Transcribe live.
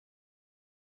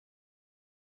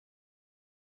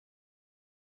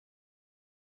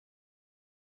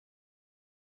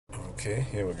Okay,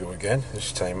 here we go again.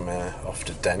 This time off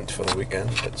to Dent for the weekend.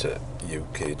 It's a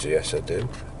UKGSer do.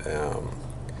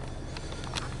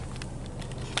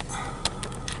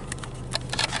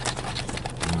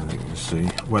 As you can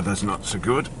see, weather's not so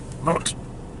good, but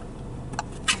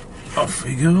off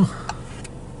we go.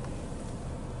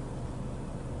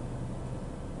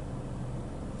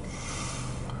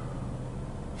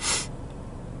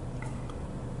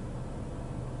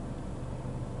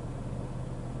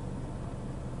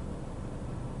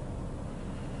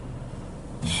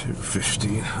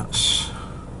 .2:15, that's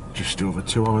just over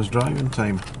 2 hours driving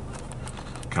time.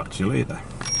 Catch you later.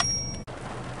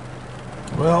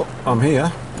 Well, I'm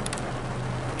here.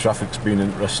 Traffic's been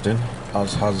interesting,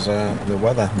 as has the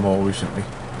weather more recently.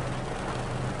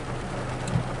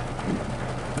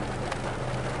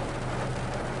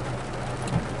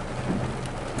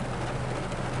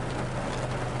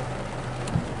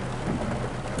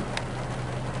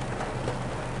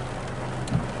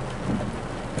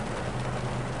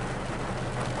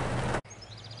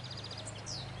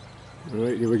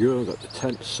 Right, here we go, I've got the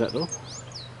tent set up.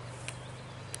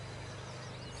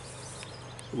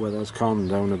 The weather's calmed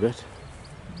down a bit.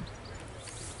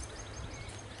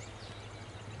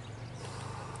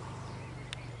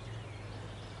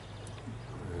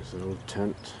 There's the old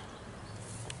tent.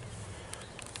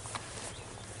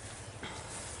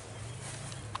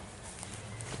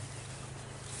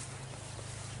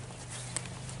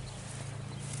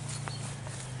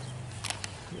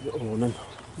 The awning.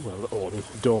 Well, the awning,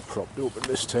 door propped open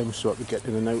this time so I could get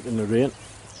in and out in the rain.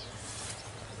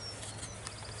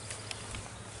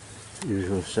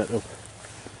 Usual setup.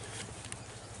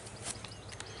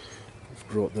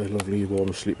 Brought the lovely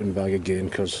warm sleeping bag again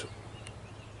because,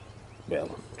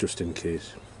 well, just in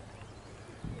case.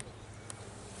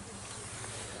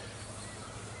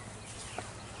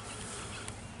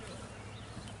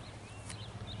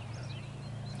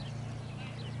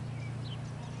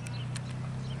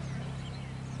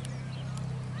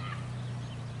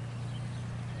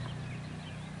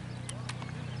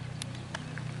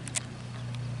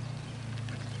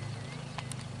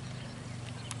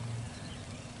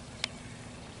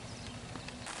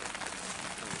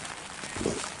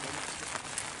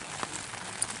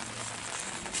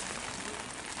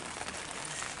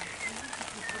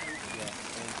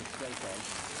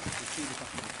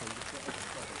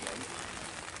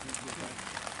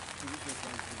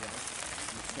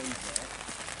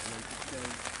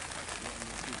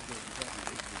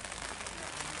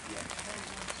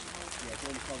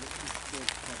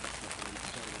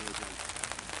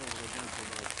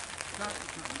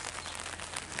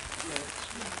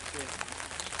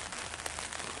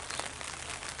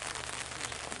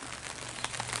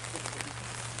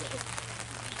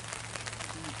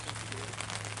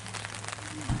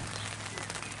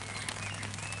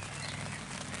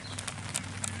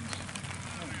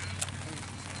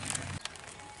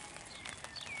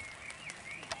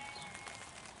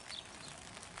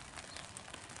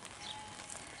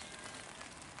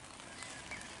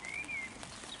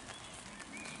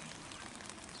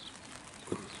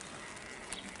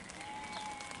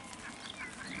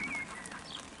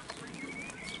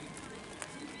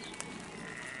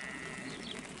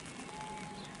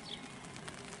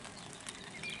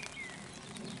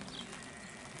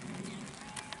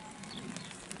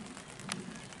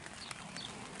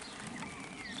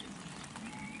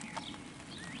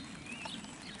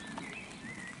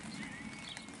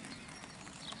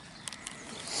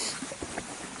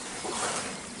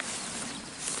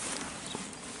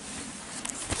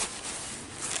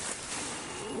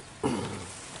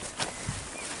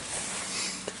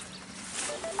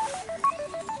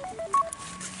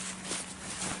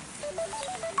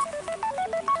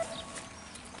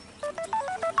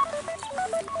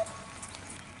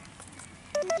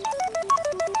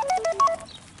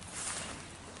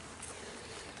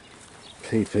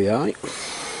 PPI.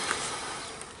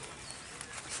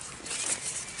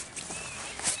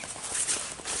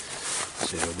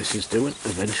 See how this is doing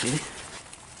eventually.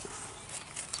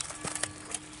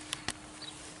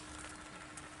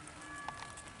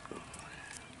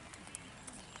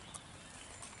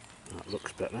 That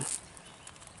looks better.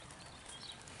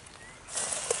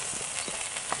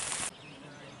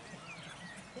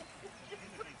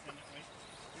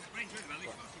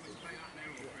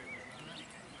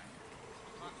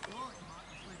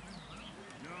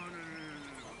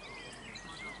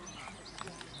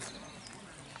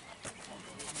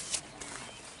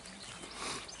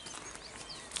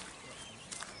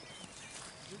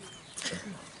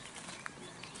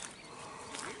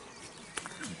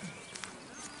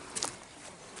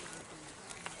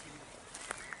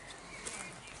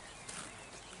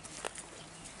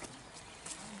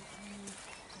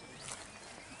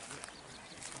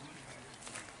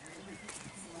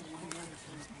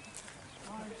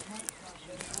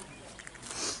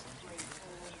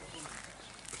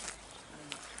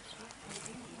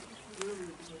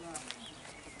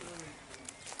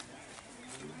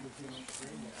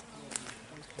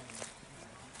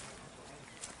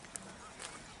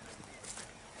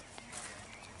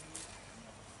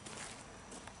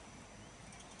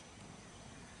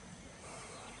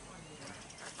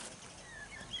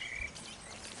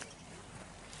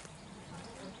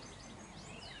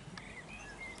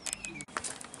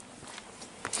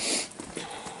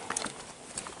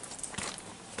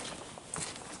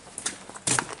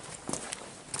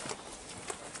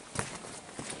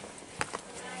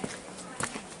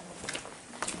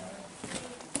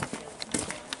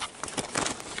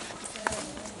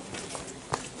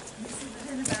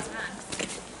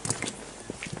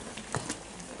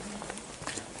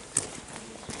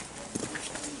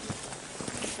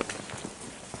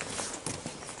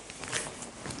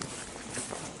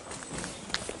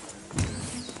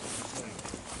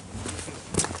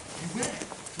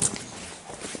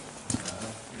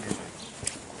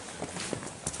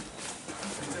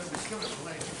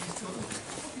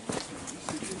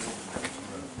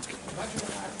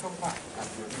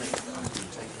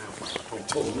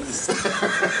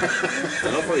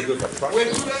 They're not very good for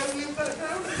practice.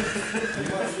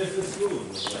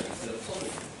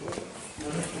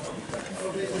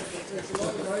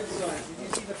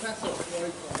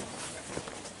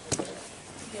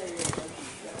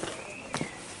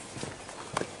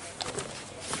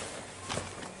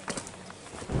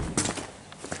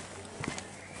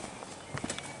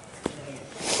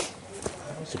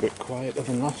 It's a bit quieter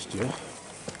than last year.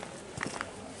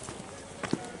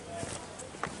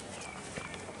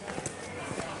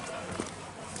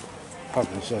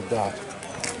 Having said that,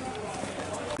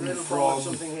 From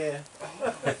something here.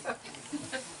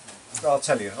 I'll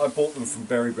tell you, I bought them from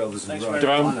Berry Brothers and Road.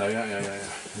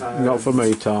 not for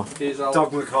me, Tar.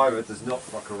 Doug McIver does not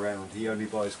fuck around. He only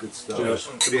buys good stuff.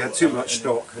 But he had too much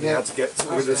stock and he had to get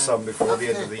rid of some before the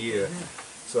end of the year.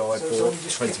 So I bought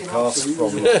 20 casks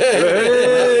from him.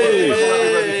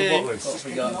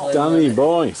 Danny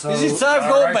boy. Is it time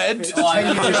for bed?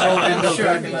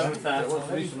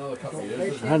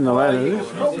 Hadn't I had it?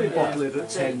 Probably bottle it at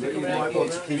 10, but you might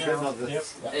want to keep it another.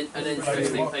 An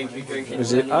interesting thing to be drinking.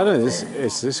 Is it? I don't know.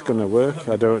 Is this going to work?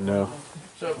 I don't know.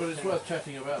 So, but it's worth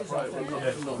chatting about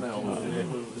private, not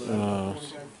now.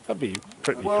 That'd be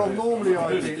pretty. Well, cool. normally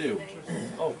I do.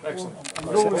 Oh, excellent.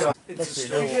 Normally I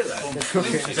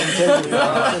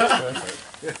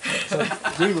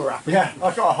yeah,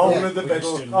 I got a hole in the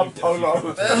middle. I'm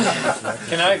polo.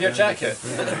 Can I have your jacket?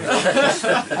 So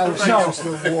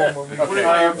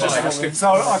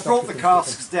I brought the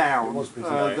casks down.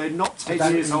 They're not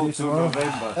 10 years old till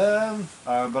November.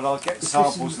 But I'll get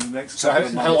samples in the next couple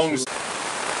of months. How long is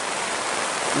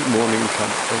Good morning,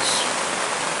 campers.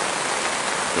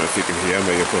 I don't know if you can hear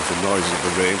me above the noises of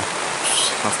the rain.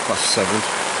 It's 7:30,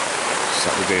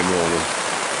 Saturday morning.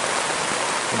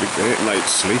 Had a great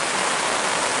night's sleep.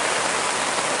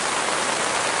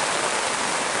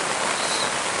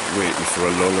 Waiting for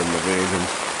a lull in the rain and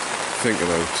think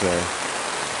about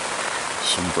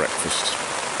some breakfast.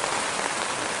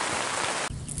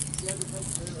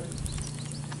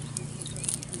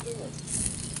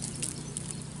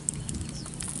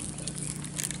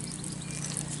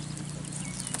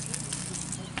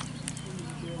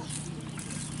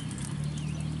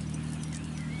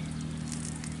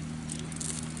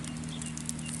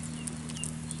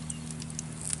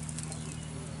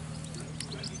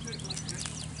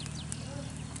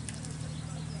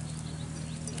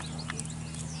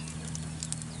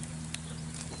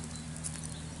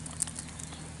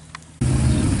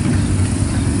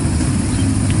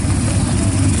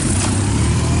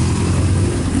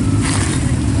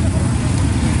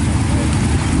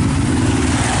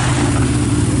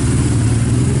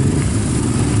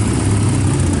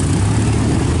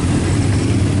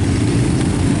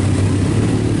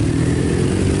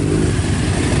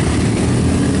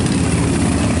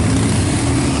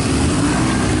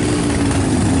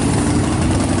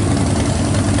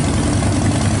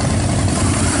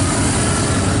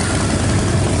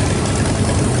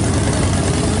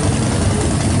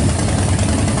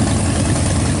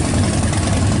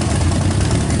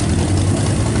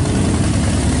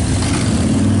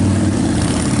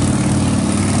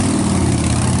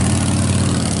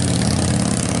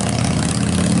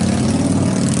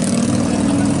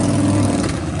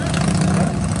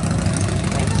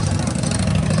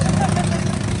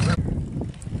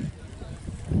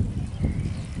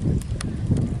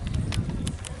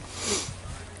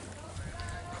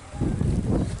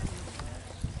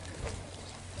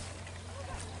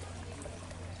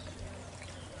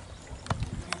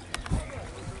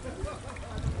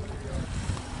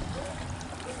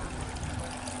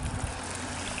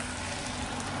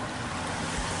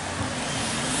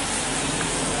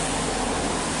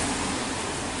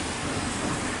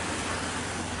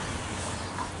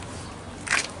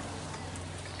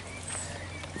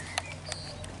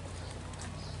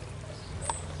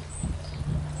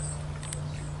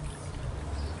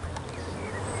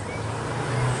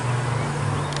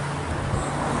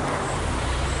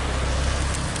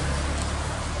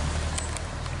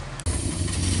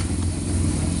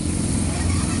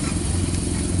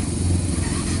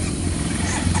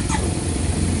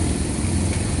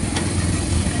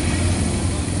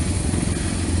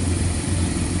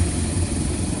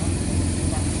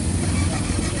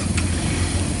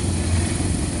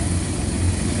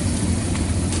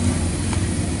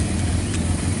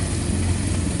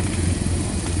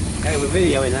 We're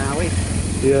videoing now, are we?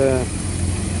 Yeah.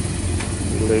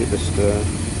 Latest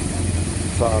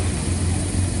fad.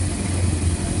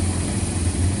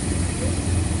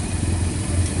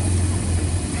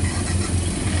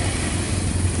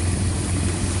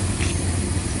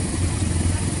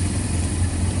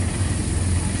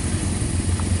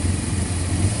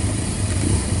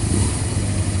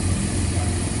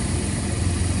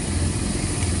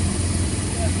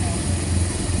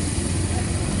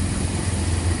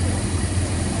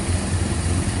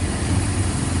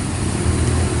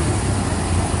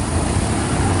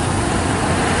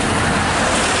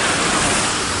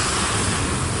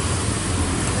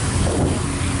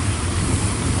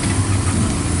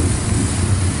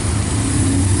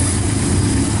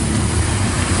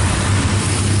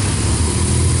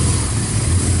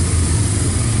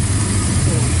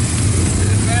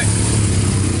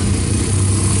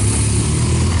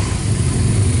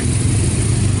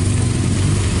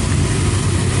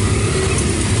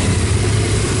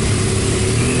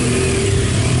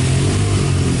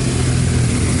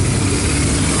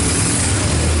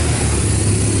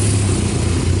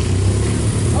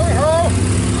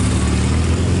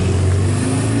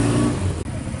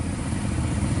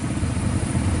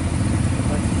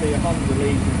 I'm on the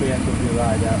lead and BMW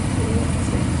ride out.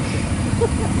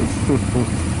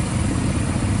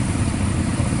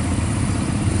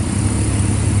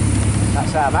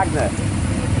 That's our magnet.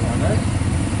 I know.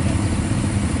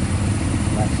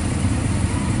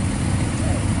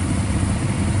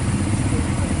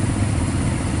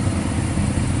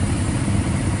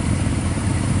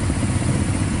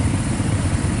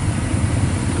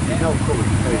 No colour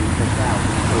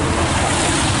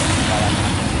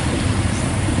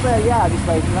well, yeah, this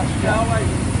way, that's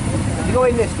if you go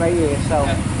in this way here, so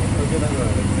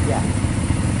yeah.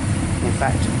 In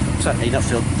fact, certainly not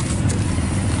filled.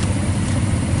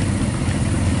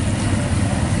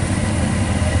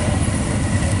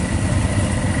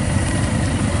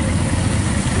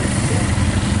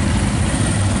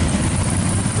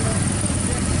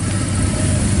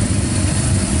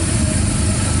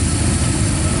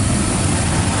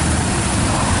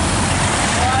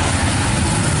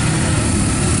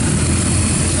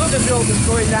 Just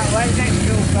going that way, next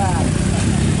real fast.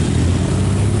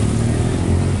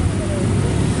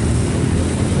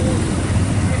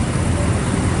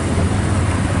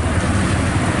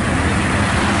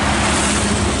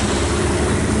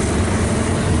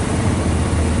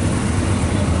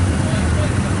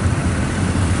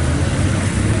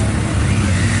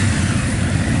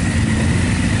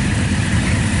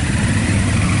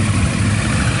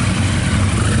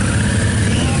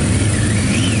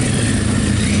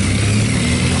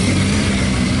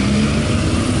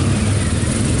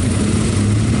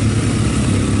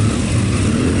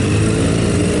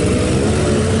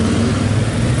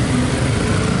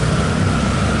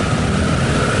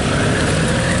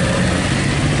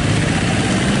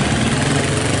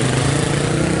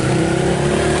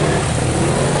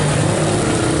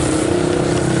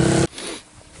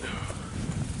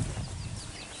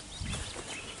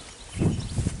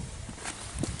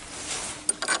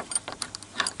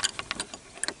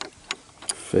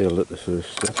 Failed at the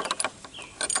first step.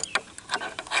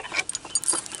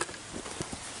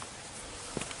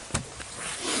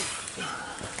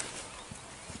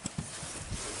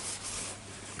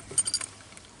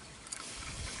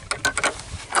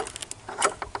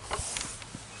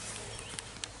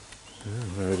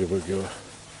 Where did we go?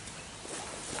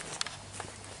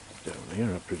 Down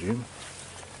here, I presume.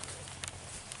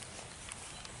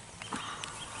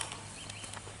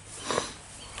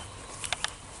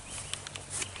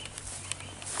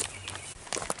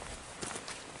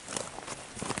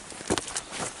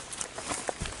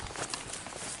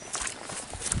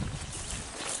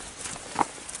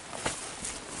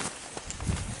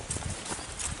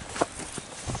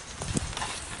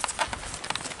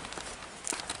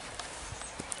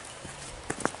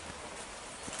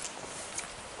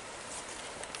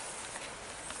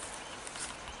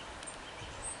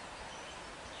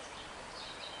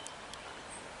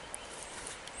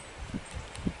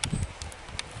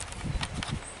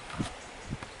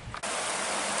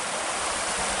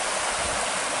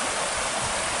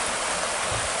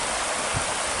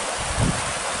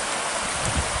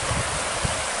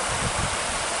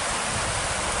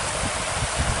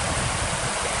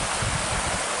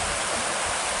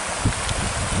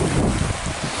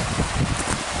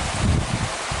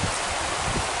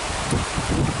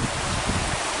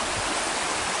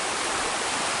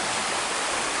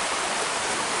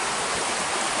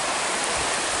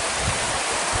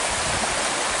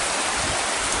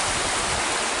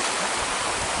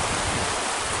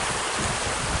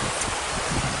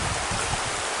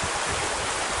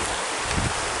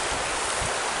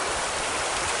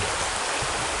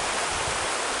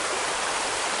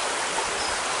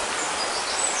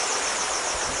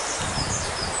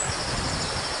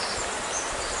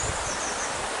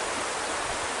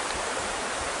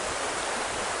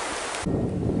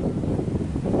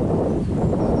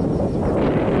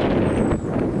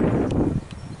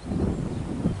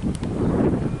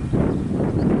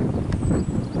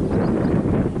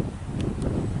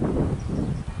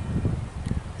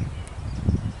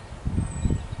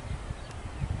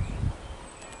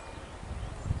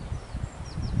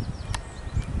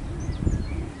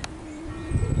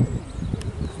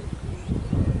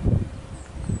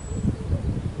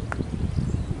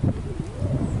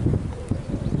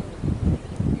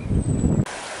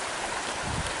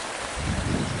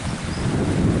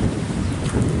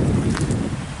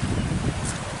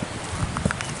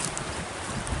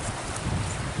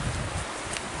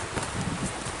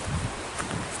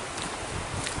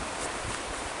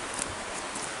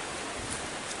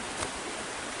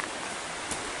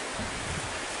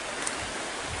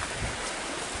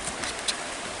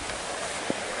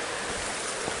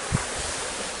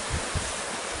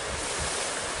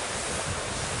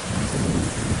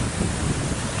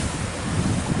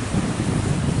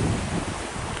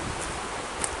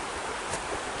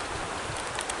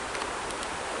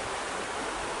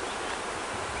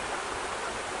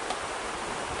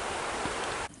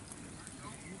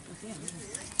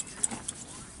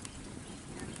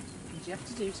 you have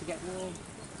to do to get warm.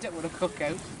 Don't want to cook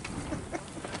out.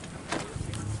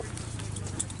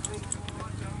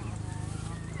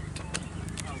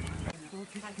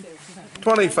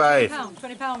 £25.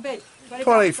 £20 bid.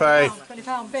 £25.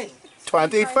 £20 bid.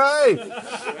 25.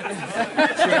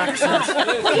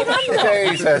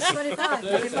 Jesus.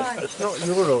 25. It's not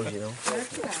euros, you know.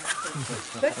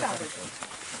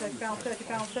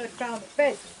 £30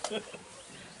 bid.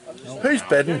 Who's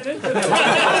bidding? £90.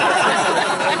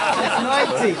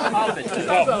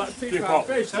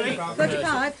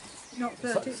 £35, not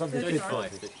 30. Something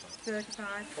 35.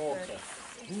 35. 35.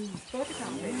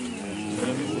 £40 bid.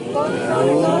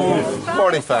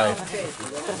 45.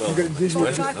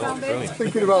 £45 bid.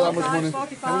 Thinking about that much money.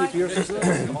 45.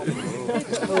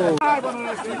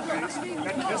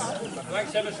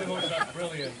 Thanks ever so much, that's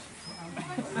brilliant.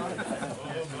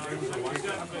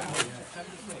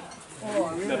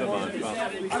 Never mind.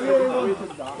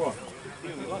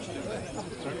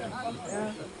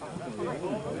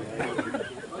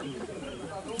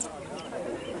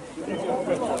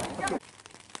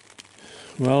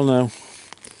 Well now,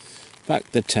 back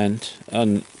to the tent,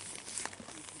 and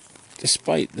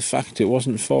despite the fact it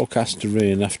wasn't forecast to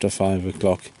rain after 5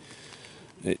 o'clock,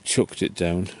 it chucked it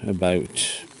down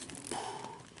about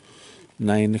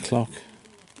 9 o'clock,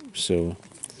 so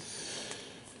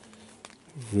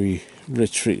we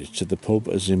retreated to the pub,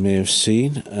 as you may have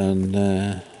seen,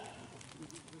 and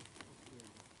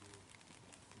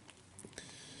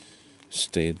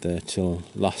stayed there till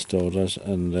last orders,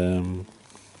 and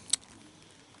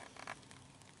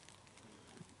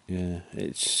yeah,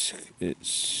 it's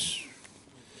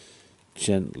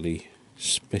gently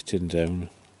spitting down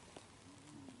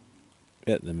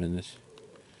at the minute.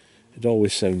 It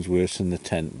always sounds worse in the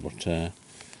tent, but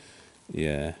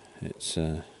yeah, it's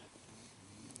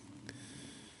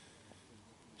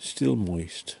still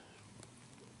moist.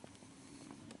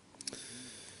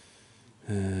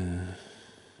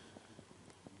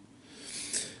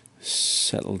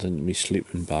 Settled into my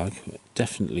sleeping bag.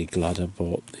 Definitely glad I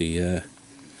bought the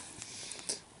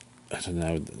I don't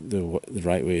know the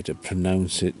right way to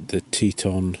pronounce it, the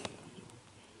Teton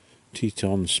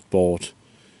Sport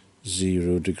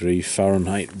 0 degree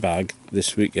Fahrenheit bag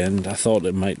this weekend. I thought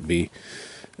it might be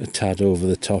a tad over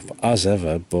the top as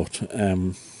ever, but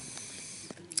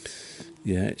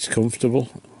yeah, it's comfortable.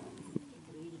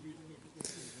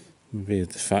 Maybe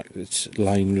the fact that it's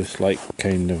lined with like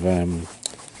kind of I don't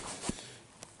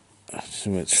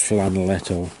know, it's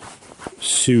flannelette or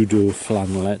pseudo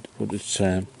flannelette, but it's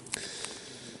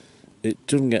it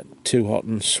doesn't get too hot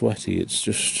and sweaty. It's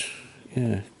just,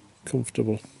 yeah,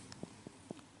 comfortable.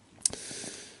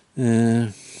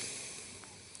 Yeah,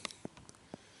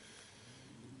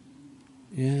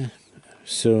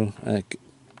 so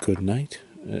good night,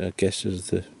 I guess, is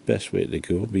the best way to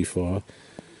go before I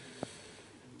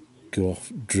go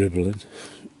off dribbling.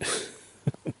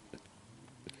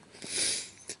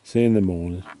 See you in the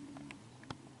morning.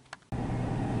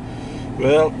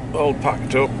 Well, all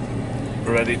packed up,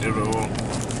 ready to roll.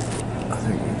 I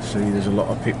think you can see there's a lot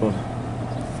of people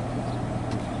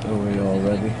away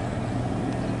already.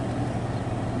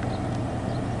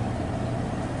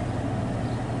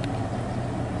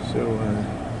 So,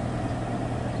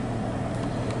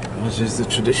 as is the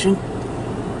tradition,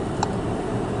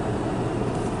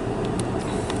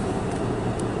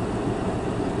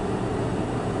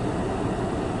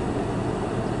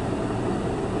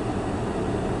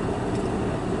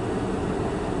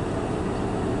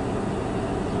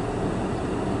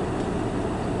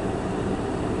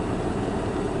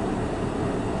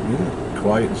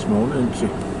 quiet this morning, isn't she?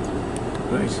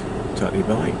 Right, tatty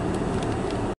bye.